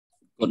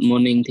Good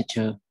morning,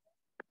 teacher.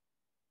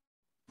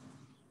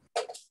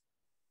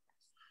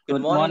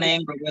 Good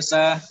morning,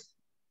 Professor.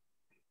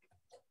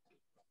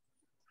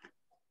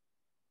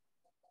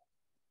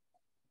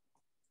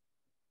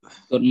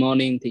 Good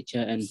morning, teacher,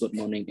 and good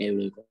morning,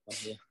 everyone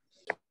here.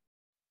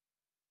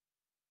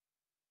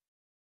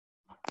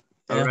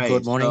 All right.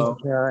 Good morning,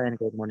 teacher, and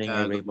good morning,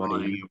 everybody. Good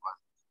morning, everyone.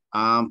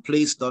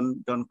 Please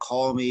don't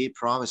call me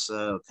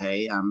professor.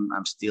 Okay,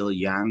 I'm still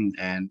young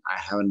and I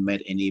haven't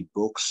made any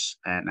books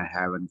and I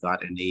haven't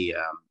got any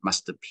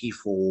masterpiece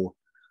for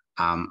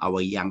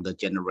our younger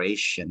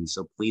generation.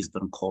 So please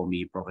don't call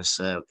me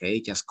professor. Okay,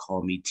 just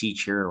call me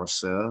teacher or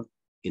sir.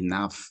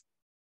 Enough.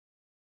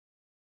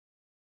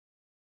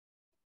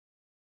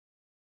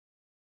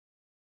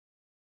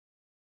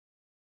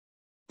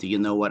 Do you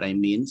know what I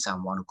mean?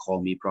 Someone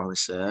call me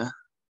professor.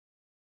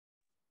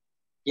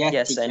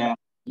 Yes, teacher.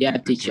 Yeah,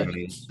 teacher.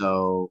 Okay,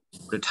 so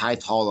the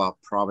title of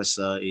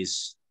professor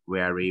is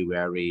very,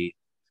 very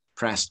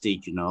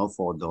prestige, you know,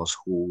 for those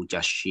who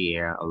just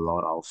share a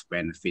lot of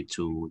benefit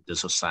to the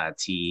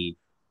society,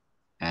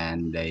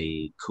 and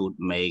they could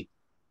make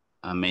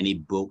many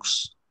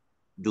books,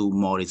 do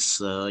more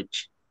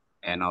research,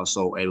 and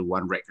also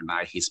everyone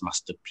recognize his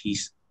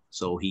masterpiece,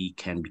 so he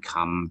can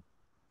become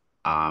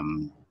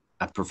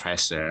a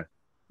professor.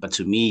 But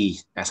to me,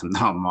 as a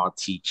normal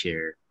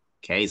teacher,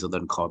 okay, so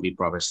don't call me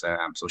professor.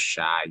 I'm so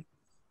shy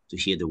to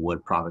hear the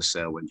word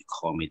professor when you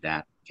call me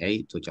that.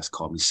 Okay, so just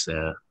call me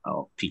sir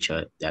or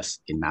teacher. That's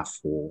enough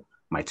for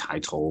my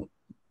title.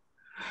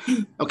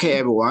 Okay,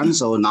 everyone.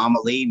 So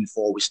normally,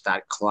 before we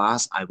start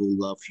class, I would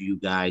love you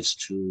guys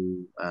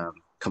to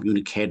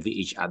communicate with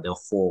each other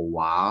for a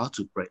while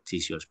to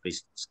practice your speaking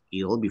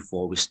skill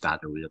before we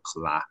start the real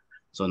class.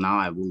 So now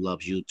I would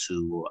love you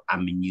to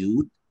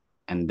unmute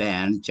and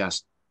then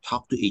just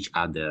talk to each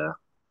other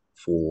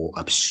for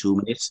a few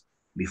minutes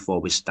before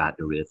we start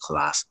the real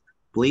class.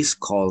 Please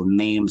call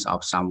names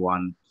of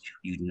someone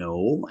you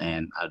know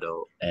and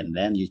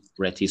then you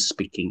practice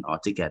speaking all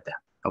together.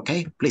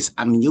 Okay, please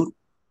unmute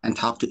and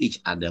talk to each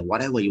other,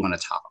 whatever you want to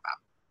talk about.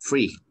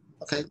 Free,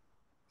 okay?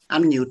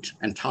 Unmute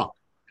and talk.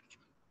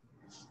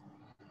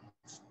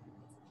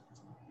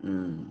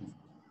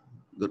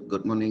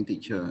 Good morning,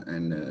 teacher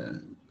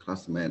and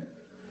classmate.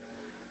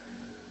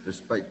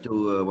 Respect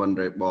to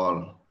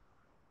Honorable.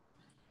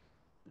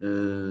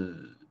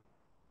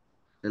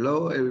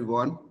 Hello,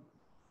 everyone.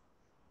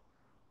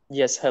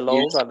 Yes,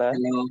 hello, brother.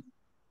 Hello.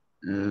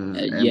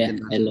 Yeah,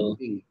 hello.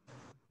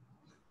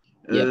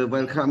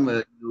 Welcome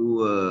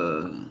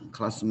to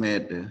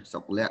classmate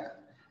Soklek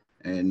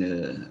and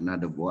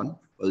another one,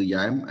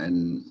 Yam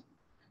and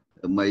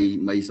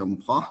May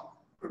Sampho.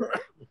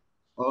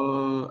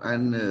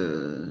 And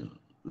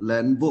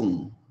Len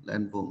Vung.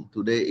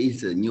 Today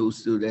is a new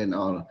student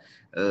or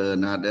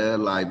another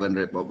like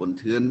Honorable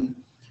Bonthun.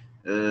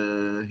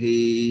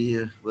 He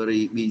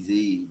very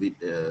busy with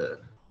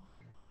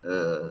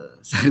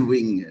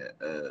serving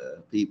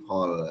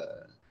people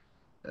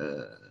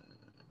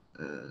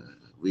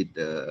with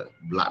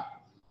blood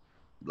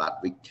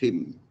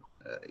victim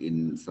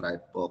in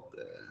Sraipok,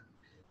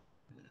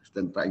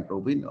 Stentrai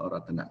province or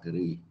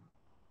Ratanakiri.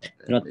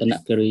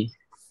 Ratanakiri.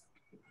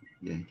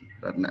 Yeah,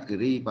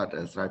 Ratanakiri, but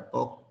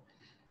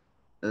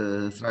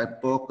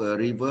Sraipok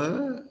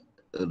river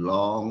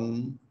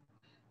along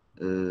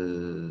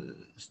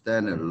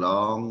stand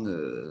along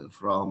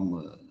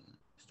from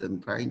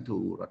Stentrai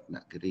to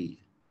Ratanakiri.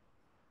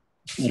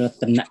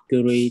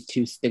 Ratanakiri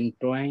to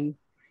Stengtrang,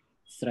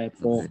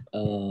 Sraipok,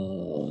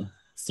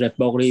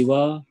 Sraipok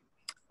River,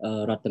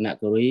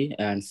 Ratanakiri,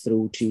 and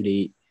through to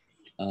the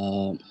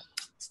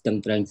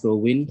Stengtrang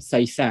province.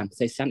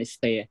 Saisan is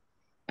there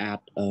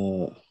at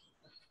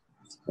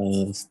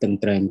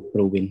Stengtrang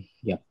province.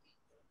 Yep.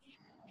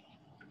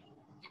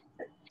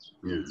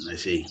 I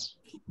see.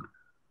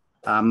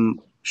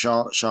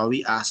 Shall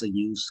we ask a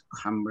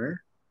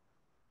newcomer?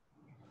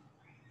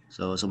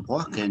 So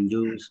Sampho, can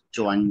you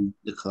join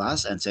the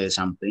class and say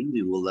something?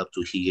 We would love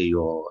to hear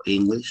your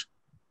English.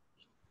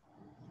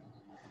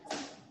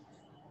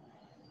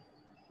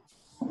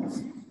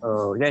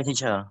 Yeah,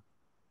 teacher.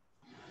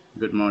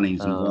 Good morning,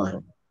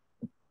 Sampho.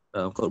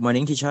 Good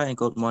morning, teacher, and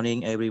good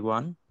morning,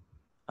 everyone.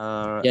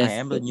 Yes, I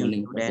am a new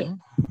student.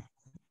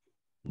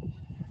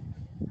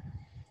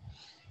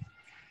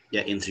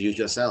 Yeah, introduce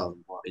yourself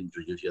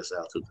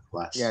to the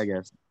class. Yeah,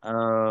 yes.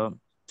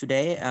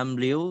 Today I'm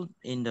live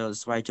in the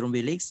Swaitrom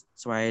village,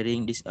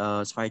 Swaitrom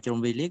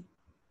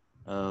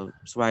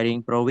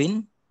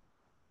province.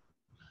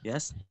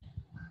 Yes.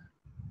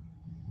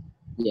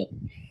 Yep.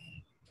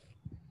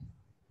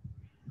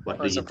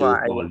 What do you do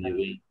for a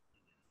living?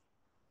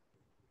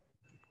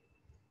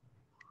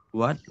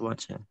 What?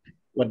 What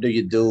do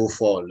you do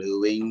for a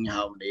living?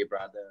 How many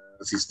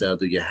brothers, sisters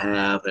do you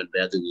have, and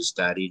where do you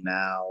study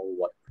now?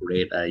 What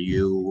grade are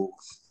you?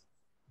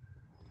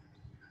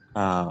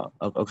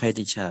 Okay,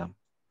 teacher.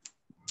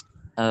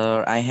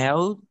 I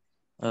have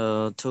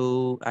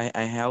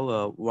I have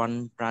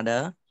one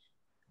brother.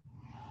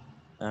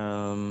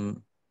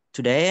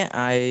 Today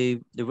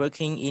I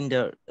working in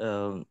the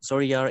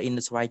Soria in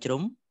the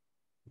Swaitrom.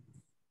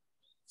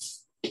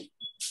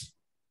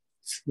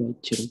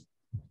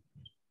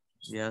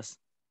 Yes.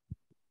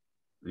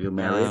 You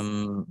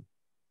married?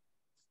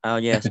 Oh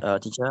yes,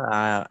 teacher.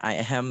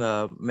 I am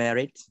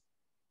married.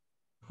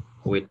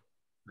 With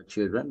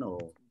children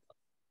or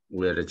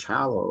with a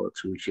child or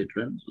 2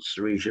 children,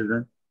 3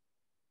 children?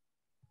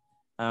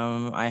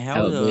 I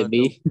have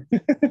baby.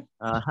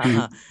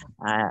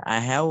 I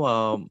have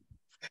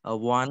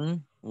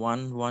one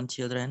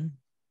children.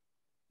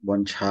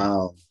 One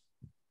child.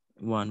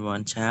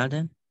 One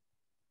child.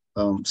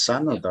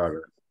 Son or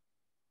daughter?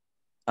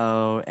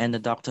 And the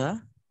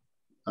doctor.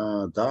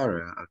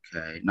 Daughter.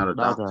 Okay, not a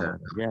doctor. Daughter.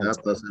 Yes.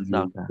 That person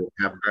Doctor. who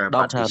have her,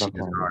 but Doctor. she's a Doctor.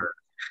 daughter.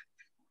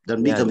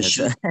 Don't be Yes.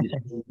 confused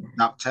with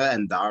doctor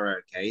and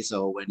daughter. Okay,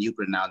 so when you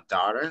pronounce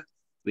daughter,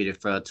 we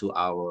refer to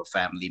our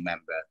family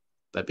member.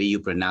 But when you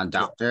pronounce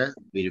doctor,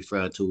 we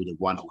refer to the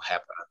one who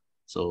have her.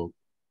 So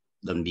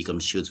don't be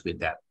confused with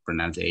that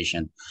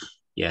pronunciation.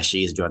 Yeah,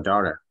 she is your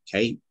daughter.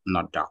 Okay,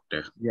 not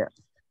doctor. Yeah.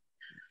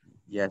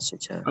 Yes,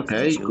 teacher.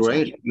 Okay,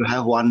 great. You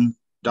have one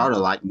daughter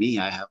like me.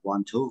 I have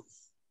one too.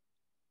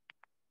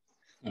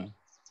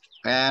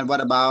 And what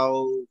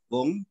about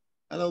Vung?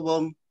 Hello,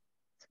 Vung.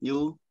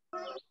 You?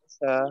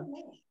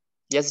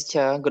 Yes,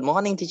 teacher. Good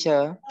morning,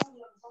 teacher.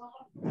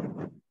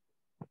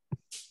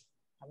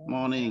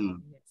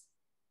 Morning.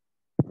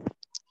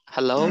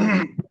 Hello.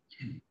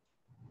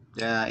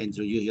 Yeah,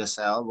 introduce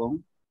yourself,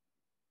 Vung.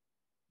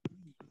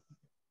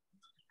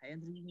 I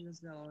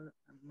introduce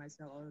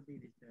myself already,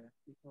 teacher,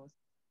 because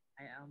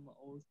I am an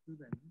old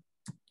student.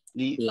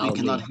 We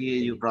cannot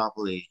hear you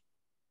properly.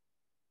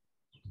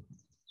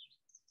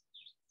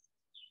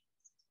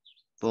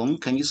 Vung,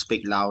 can you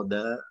speak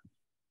louder?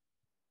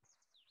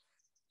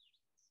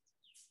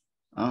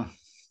 Oh.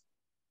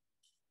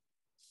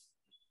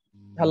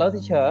 Hello,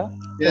 teacher.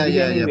 Yeah, Can you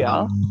hear me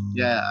well?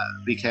 Yeah,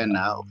 we can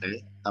now.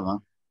 Okay, come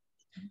on.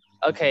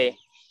 Okay.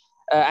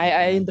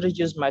 I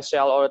introduced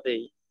myself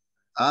already.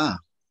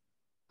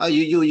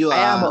 You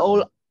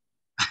are.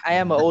 I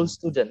am an old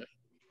student.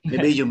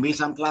 Maybe you miss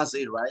some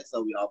classes, right?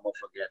 So we almost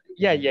forget.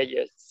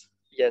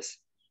 Yes.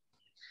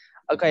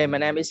 Okay, my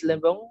name is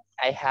Lim Bung.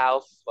 I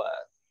have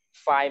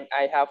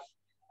I have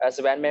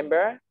 7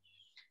 members,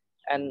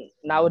 and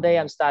nowadays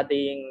I'm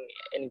studying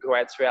in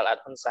grade 12 at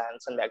Hon San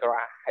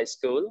Sanmekara High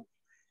School.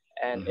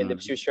 And in the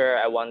future,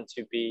 I want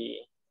to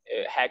be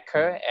a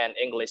hacker and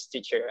English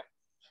teacher.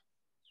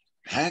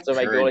 Hacker, so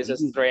my goal is a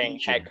string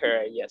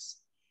hacker,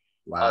 yes.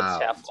 Wow. Or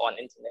chef on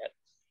internet.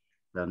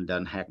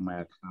 Don't hack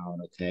my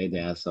account, okay?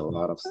 There's a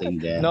lot of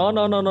things there. No.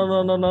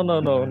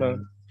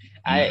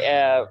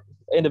 I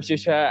in the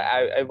future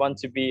I want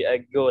to be a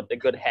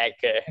good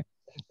hacker.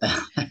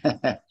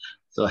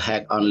 So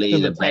hack only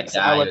the bad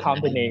guy. Our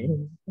company.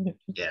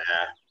 Yeah,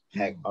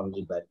 hack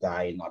only bad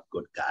guy, not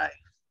good guy.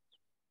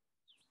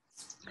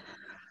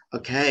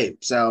 Okay,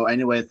 so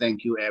anyway,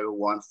 thank you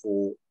everyone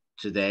for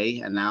today.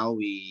 And now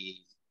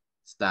we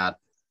start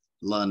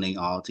learning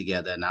all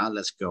together. Now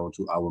let's go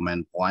to our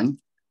main point.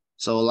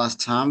 So last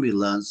time we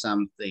learned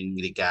something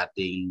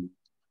regarding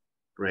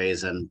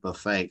present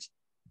perfect.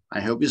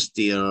 I hope you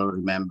still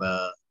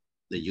remember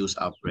the use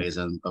of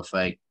present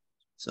perfect.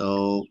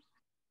 So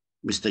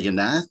Mr.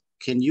 Yanda,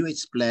 can you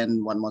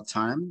explain one more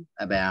time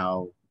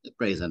about the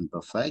present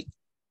perfect?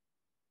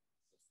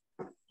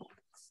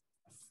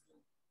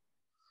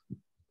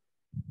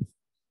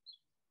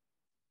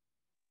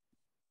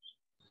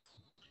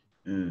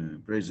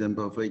 Present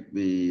perfect,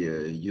 we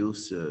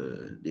use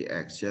the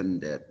action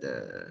that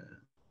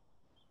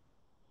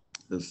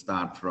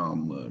start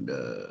from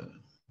the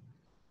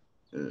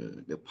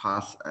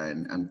past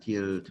and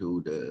until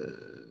to the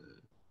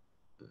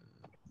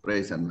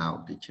present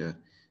now, teacher.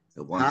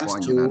 The one past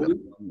point, to another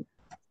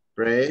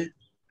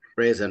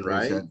present,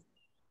 right?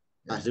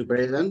 Past to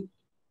present.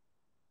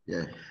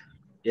 Yeah.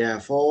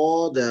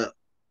 For the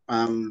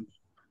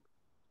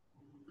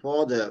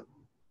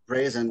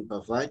present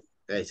perfect,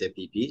 I say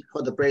PP.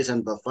 For the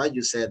present perfect,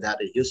 you said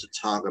that it used to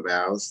talk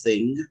about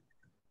things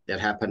that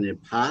happened in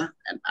past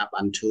and up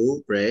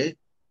until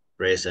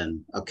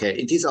present. Okay,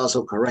 it is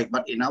also correct.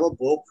 But in our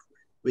book,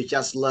 we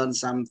just learned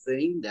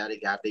something that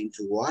regarding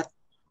to what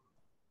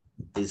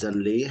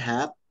recently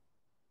happened.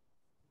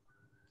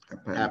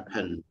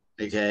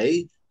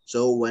 Okay,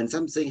 so when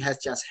something has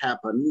just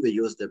happened, we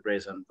use the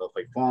present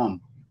perfect form.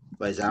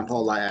 For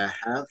example, like I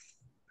have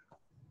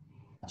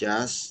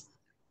just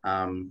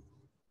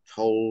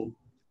told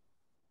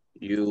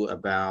you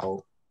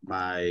about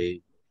my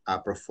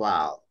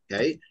profile.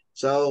 Okay,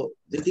 so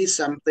this is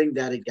something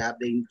that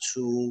regarding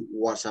to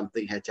what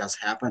something has just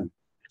happened.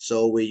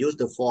 So we use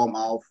the form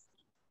of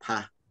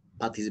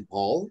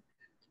participle,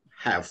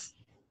 have,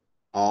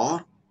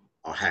 or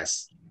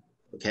has.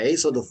 Okay,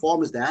 so the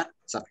form is that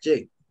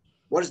subject.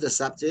 What is the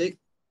subject?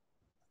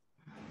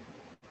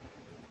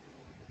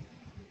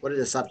 What is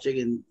the subject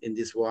in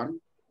this one?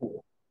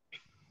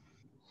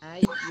 I,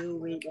 you,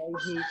 we, they,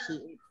 he, she,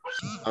 it.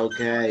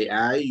 Okay,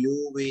 I,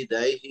 you, we,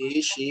 they,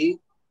 he, she,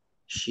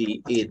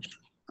 it.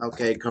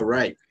 Okay,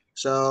 correct.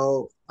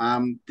 So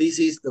this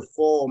is the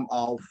form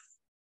of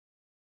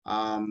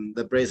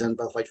the present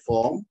perfect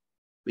form.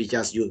 We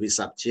just use with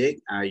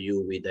subject, are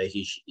you with the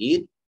he, she,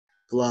 it,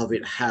 plus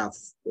with have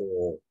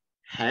or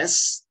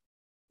has,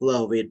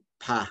 plus with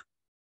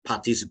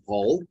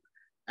participle,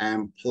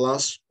 and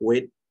plus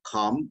with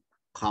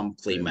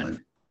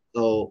complement.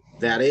 So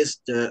that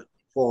is the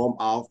form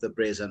of the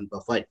present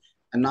perfect.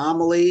 And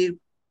normally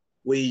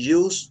we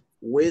use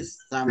with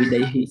some With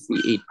the he,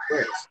 she, it.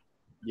 words.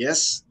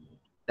 Yes,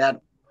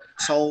 that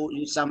told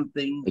you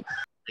something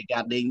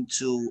regarding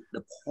to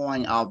the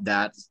point of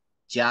that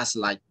just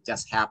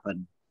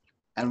happened.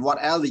 And what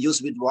else we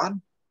use with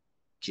one?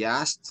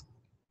 Just,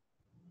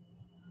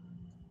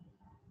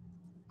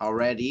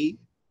 already,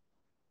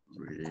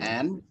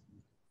 and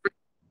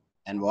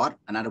what?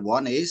 Another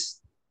one is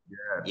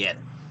yet.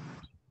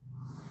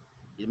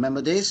 You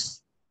remember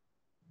this?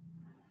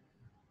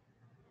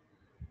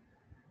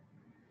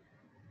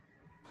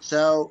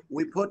 So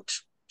we put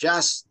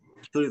just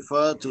to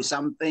refer to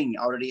something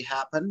already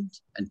happened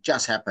and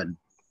just happened.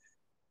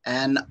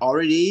 And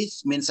already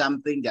means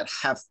something that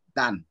have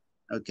done,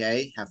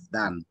 okay, have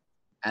done.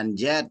 And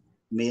yet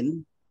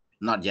mean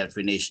not yet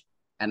finished.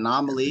 And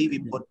normally we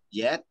put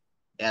yet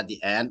at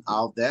the end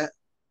of the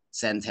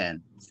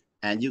sentence.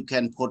 And you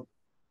can put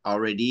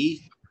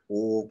already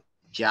or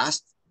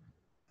just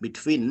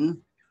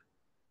between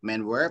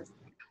main verb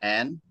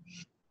and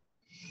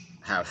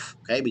have,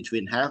 okay,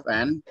 between have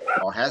and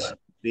or has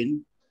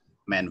between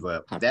main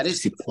verb. That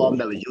is the form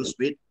that we use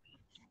with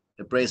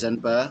the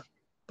present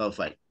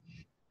perfect.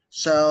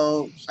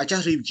 So I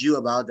just review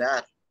about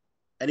that.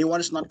 Anyone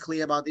is not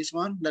clear about this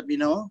one? Let me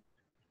know.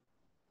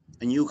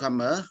 A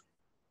newcomer,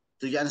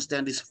 do you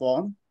understand this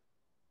form?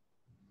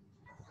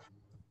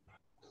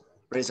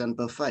 Present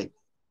perfect.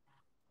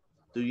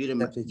 Do you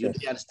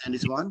understand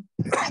this one?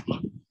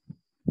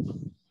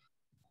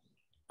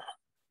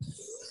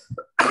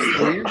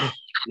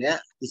 Yeah,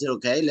 is it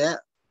okay? Yeah.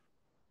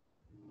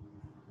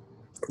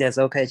 Yes,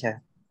 okay,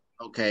 sir.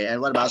 Okay, and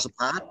what about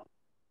Supat?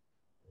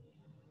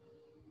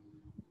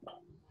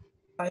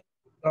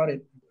 Got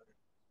it.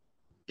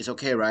 It's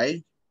okay,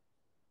 right?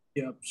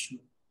 Yep, sure.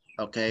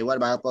 Okay, what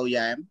about Paul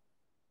Yam?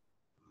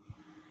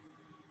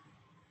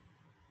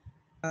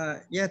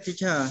 Yeah,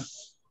 teacher.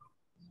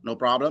 No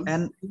problem.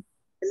 And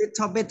a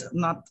little bit,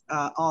 not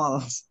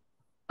all.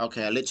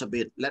 Okay, a little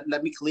bit. Let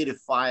me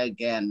clarify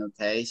again,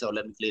 okay? So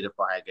let me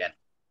clarify again.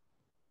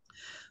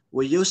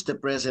 We use the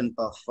present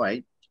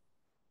perfect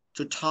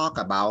to talk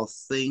about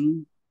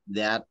things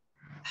that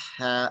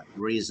have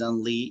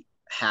recently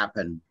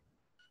happened.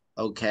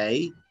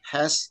 Okay,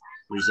 has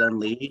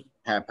recently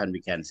happened,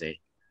 we can say.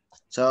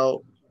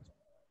 So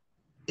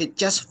it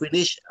just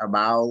finished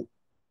about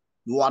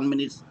 1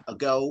 minute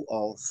ago,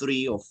 or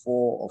 3 or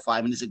 4 or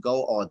 5 minutes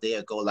ago, or a day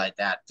ago, like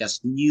that.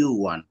 Just new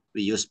one.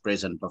 We use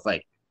present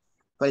perfect.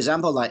 For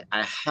example, like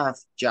I have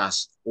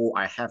just, or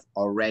I have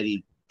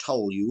already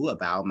told you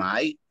about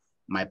my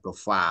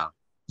profile.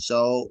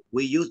 So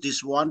we use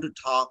this one to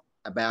talk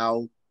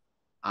about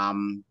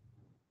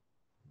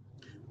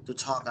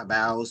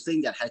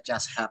things that had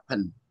just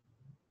happened.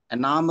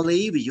 And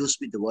normally we use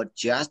with the word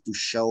just to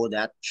show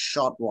that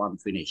short one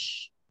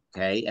finish.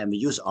 Okay, and we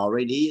use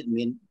already, it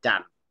means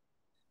done.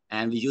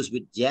 And we use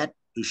with yet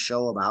to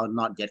show about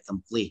not yet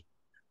complete.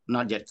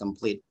 Not yet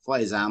complete. For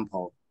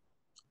example,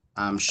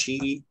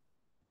 she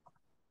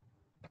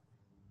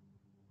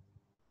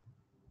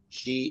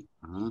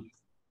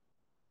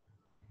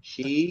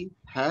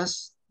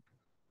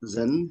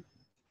hasn't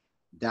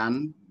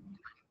done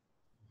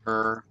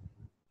her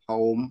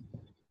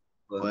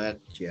homework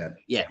yet.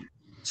 Yeah.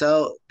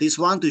 So this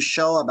one to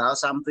show about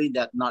something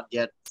that not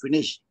yet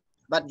finished,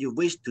 but you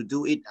wish to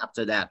do it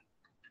after that.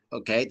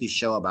 Okay, to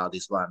show about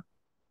this one.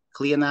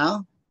 Clear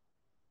now?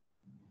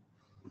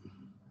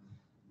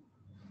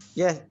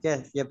 Yeah,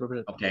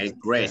 probably. Okay,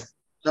 great. Yes.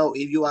 So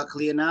if you are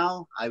clear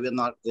now, I will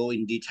not go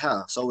in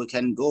detail. So we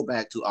can go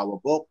back to our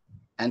book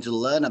and to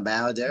learn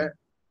about their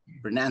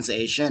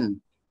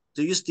pronunciation.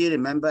 Do you still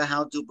remember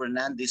how to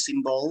pronounce this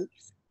symbol?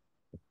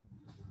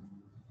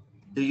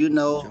 Do you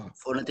know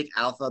phonetic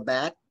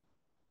alphabet?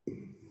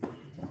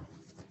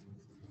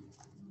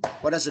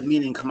 What does it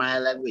mean in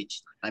Khmer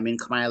language? I mean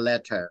Khmer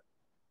letter.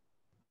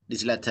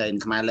 This letter in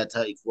Khmer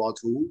letter equal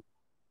to?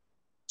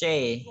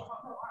 J.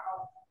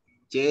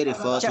 J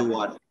refers to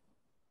what?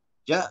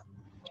 J?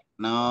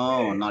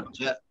 No, not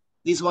J.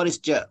 This one is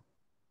J.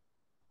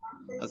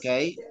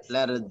 Okay,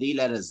 letter D,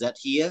 letter Z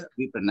here,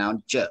 we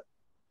pronounce J.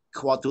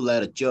 Equal to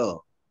letter J.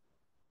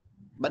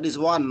 But this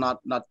one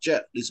not J.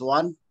 This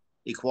one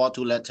equal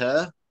to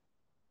letter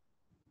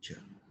J.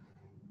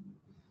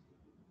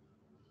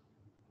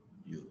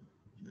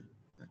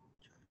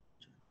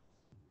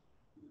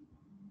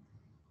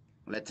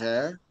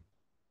 Letter?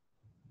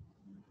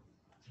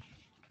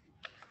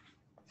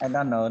 I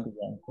don't know.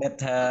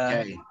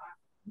 Letter. Okay.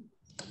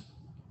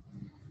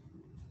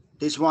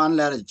 This one,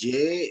 letter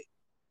J,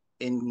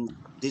 in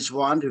this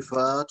one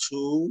refer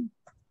to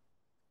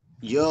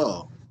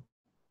yo.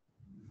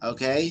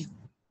 Okay.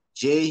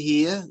 J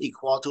here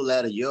equal to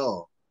letter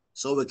yo.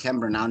 So we can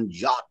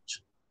pronounce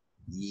yacht,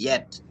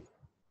 yet,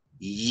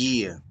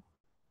 year,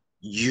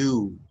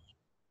 you.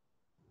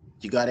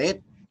 You got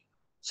it?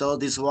 So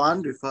this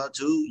one refer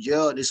to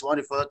je, this one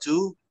refer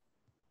to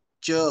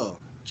je,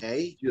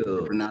 okay?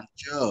 You pronounce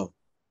je,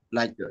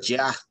 like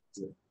ja,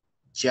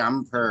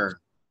 jumper,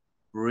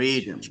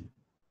 read,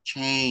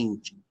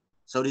 change.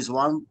 So this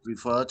one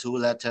refer to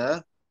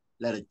letter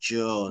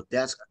je.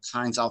 That's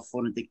kinds of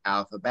phonetic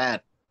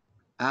alphabet.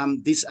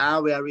 These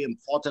are very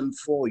important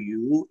for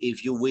you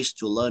if you wish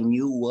to learn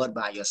new word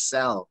by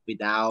yourself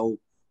without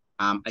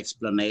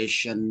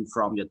explanation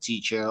from your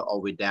teacher or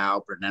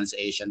without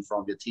pronunciation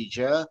from your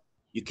teacher.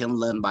 You can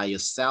learn by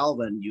yourself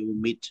when you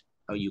meet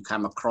or you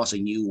come across a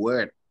new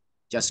word.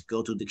 Just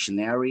go to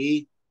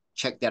dictionary,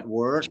 check that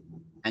word,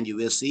 and you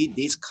will see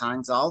these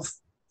kinds of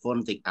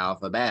phonetic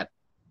alphabet.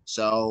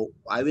 So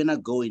I will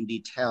not go in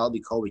detail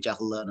because we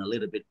just learn a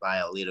little bit by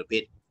a little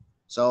bit.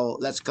 So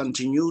let's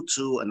continue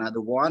to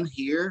another one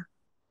here.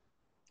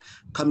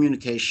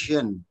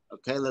 Communication.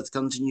 Okay, let's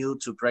continue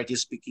to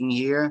practice speaking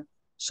here.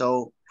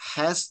 So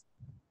has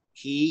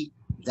he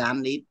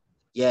done it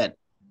yet?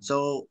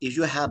 So if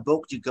you have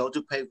book, you go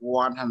to page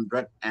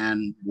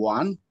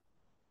 101.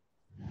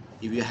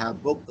 If you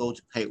have book, go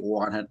to page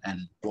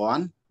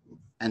 101.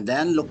 And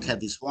then look at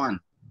this one.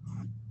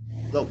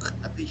 Look,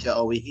 a picture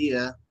over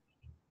here.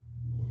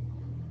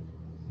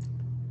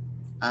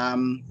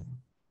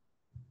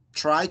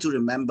 Try to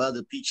remember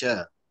the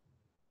picture.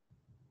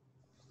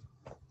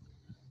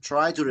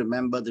 Try to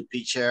remember the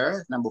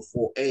picture number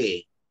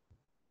 4A.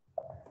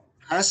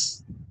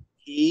 Has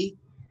he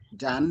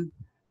done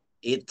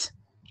it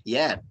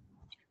yet?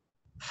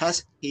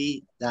 Has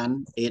he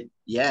done it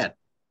yet?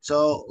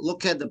 So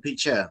look at the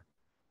picture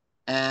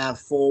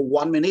for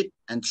 1 minute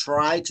and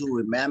try to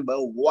remember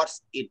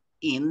what's it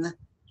in.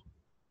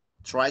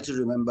 Try to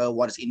remember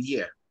what's in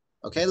here.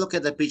 Okay, look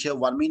at the picture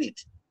 1 minute.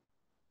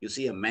 You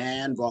see a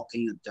man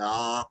walking a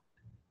dog.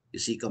 You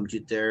see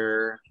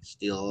computer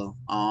still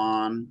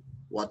on.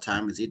 What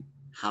time is it?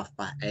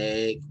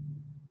 8:30.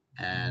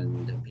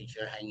 And the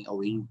picture hanging a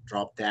wing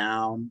drop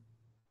down.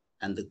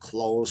 And the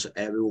clothes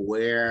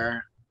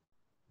everywhere.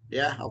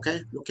 Yeah,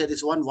 okay. Look at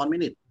this one, 1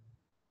 minute.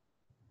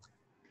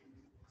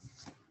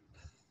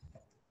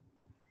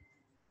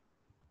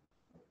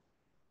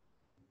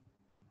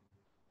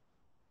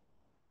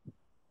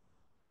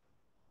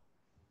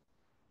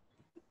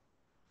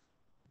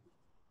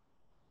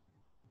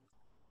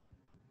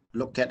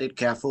 Look at it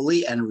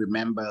carefully and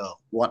remember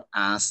what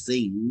are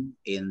seen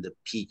in the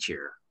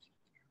picture.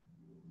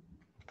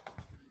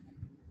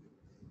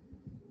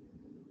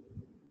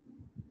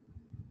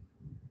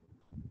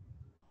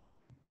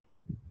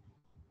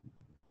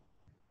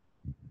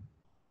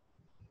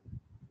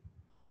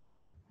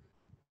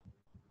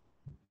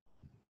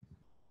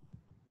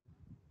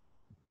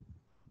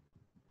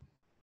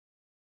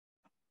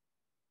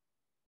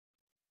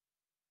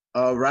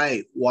 All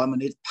right, 1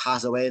 minute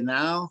passed away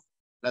now.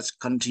 Let's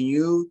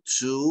continue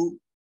to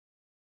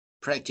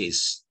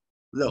practice.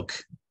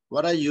 Look,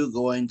 what are you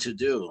going to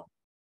do?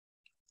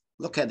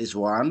 Look at this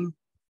one.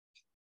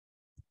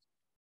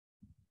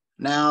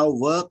 Now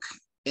work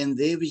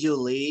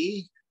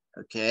individually.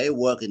 Okay,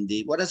 work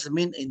individually. What does it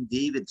mean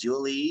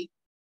individually?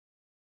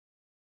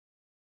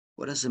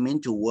 What does it mean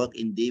to work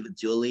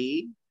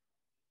individually?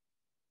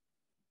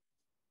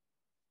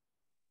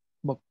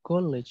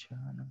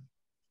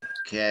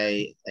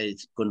 Okay,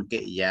 it's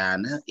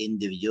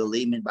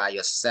individually mean by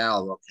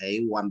yourself. Okay,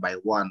 one by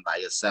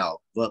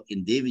yourself. Work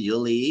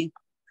individually.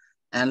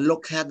 And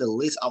look at the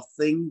list of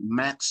things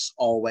Max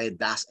always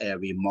does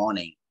every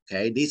morning.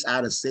 Okay, these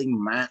are the things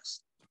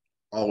Max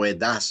always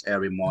does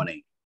every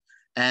morning.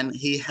 And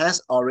he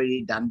has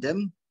already done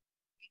them.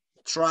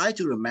 Try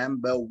to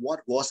remember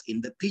what was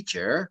in the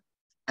picture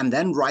and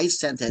then write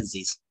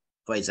sentences.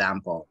 For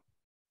example,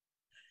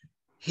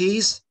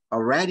 he's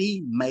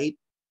already made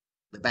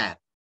the bed,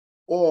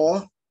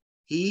 or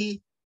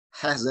he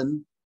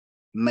hasn't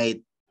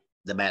made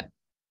the bed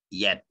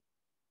yet.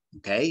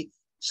 Okay,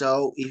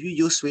 so if you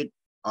use with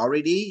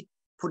already,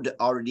 put the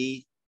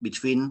already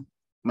between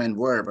main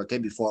verb, okay,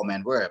 before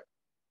main verb.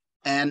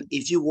 And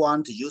if you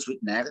want to use with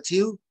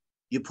negative,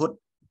 you put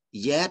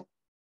yet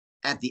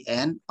at the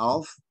end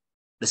of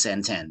the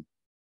sentence.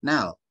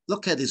 Now,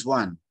 look at this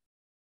one.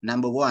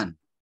 Number one,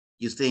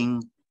 you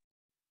think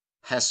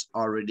has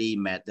already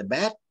made the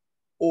bed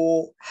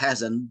or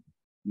hasn't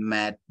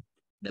made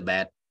the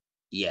bed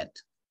yet.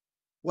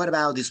 What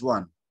about this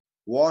one?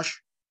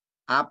 Wash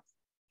up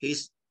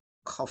his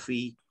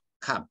coffee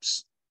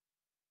cups.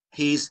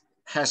 He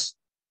has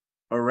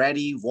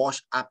already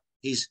washed up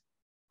his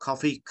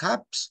coffee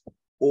cups,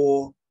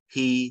 or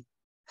he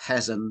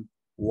hasn't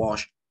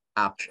washed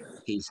up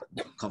his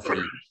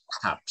coffee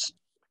cups.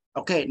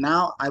 Okay,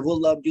 now I would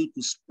love you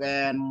to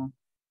spend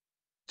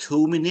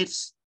 2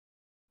 minutes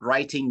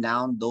writing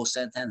down those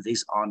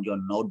sentences on your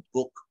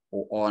notebook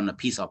or on a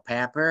piece of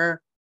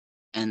paper,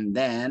 and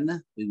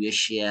then we will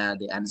share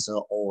the answer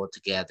all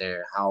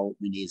together. How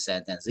many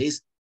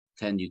sentences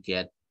can you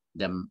get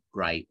them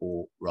right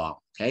or wrong?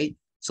 Okay,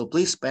 so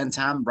please spend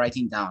time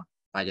writing down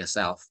by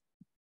yourself.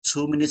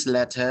 2 minutes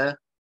later,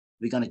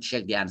 we're going to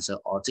check the answer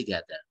all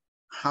together.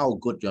 How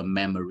good your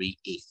memory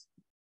is.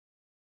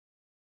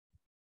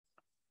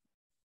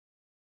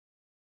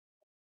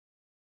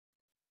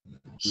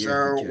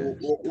 So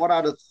what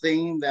are the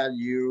things that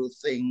you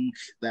think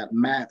that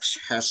Max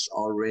has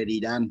already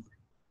done?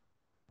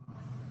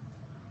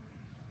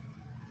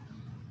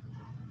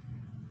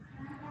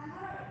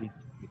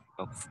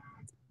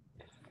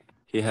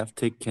 He have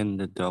taken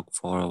the dog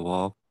for a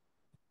walk.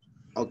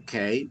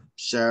 Okay,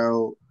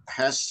 so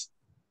has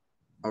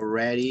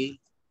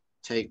already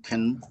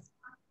taken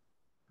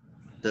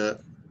the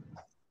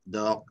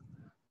dog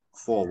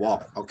for a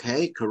walk.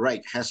 Okay,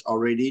 correct. Has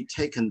already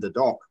taken the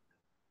dog.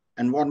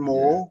 And one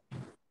more. Yeah.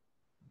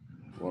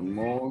 One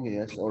more, he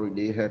has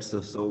already had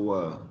the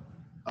shower.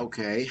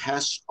 Okay,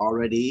 has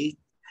already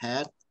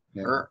had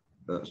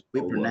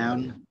we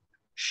pronounce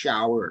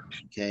shower.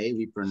 Okay,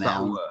 we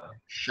pronounce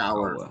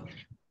shower.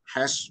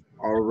 Has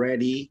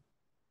already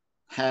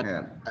had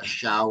a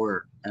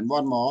shower. And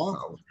one more,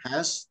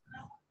 has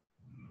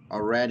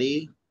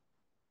already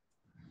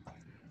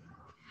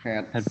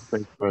had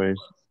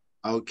breakfast.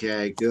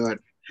 Okay, good.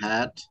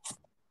 Had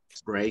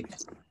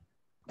breakfast.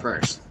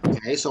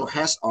 Okay, so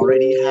has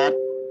already had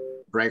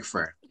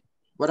breakfast.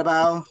 What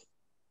about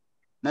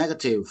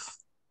negative?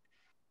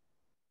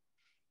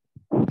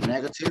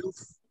 Negative.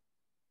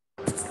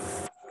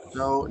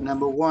 So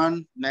number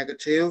one,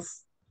 negative.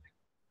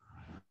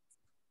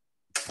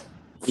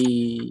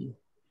 He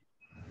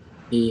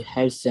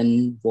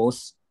hasn't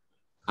washed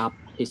up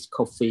his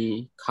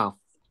coffee cup.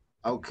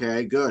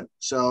 Okay, good.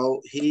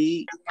 So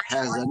he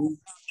hasn't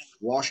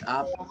washed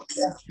up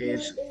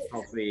his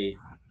coffee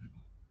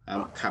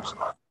cups,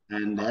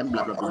 and then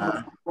blah blah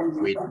blah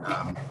with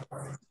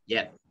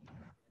yet.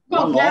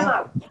 One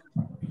more.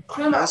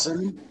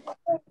 Hasn't.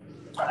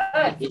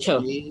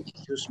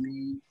 Excuse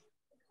me.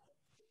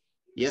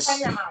 Yes.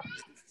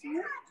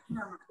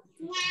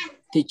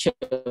 Teacher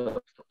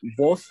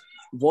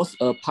was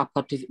a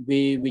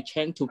we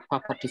change to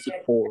past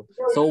participle,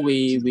 so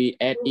we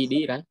add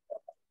ed, right?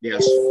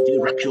 Yes, the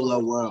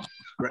regular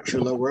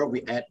verb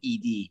we add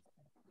ed.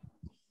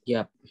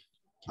 Yep.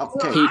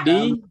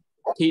 Okay.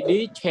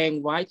 TD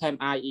change y time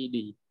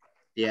ied.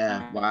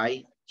 Yeah,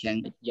 y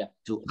change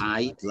to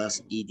I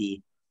plus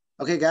ed.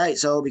 Okay,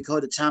 guys. So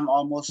because the time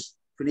almost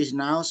finished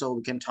now, so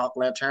we can talk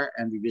later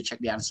and we will check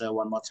the answer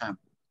one more time.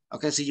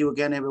 Okay, see you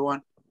again,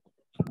 everyone.